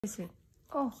Is it?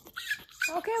 Oh,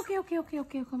 okay.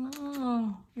 Come on.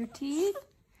 Oh, your teeth?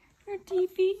 Your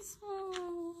teethies?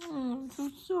 Oh, I'm so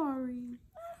sorry.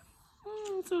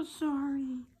 Oh, I'm so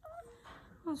sorry.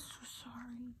 I'm so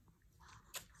sorry.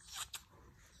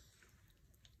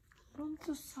 I'm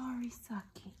so sorry,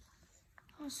 Saki.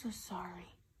 I'm so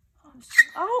sorry.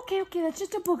 Oh, okay. That's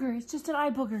just a booger. It's just an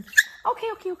eye booger. Okay.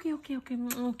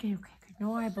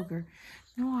 No eye booger.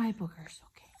 No eye boogers.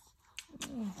 Okay.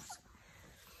 Oh.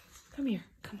 Come here.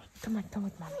 Come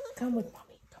with mommy. Come with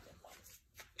mommy.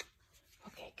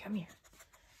 Okay, come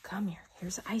here.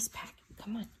 Here's an ice pack.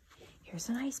 Come on. Here's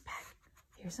an ice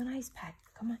pack.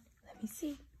 Come on. Let me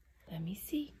see.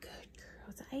 Good girl.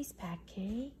 It's an ice pack,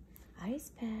 okay? Ice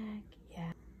pack.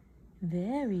 Yeah.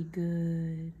 Very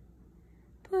good.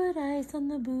 Put ice on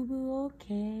the boo-boo,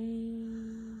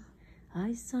 okay?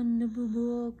 Ice on the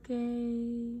boo-boo,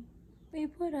 okay? We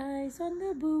put ice on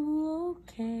the boo-boo,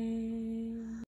 okay?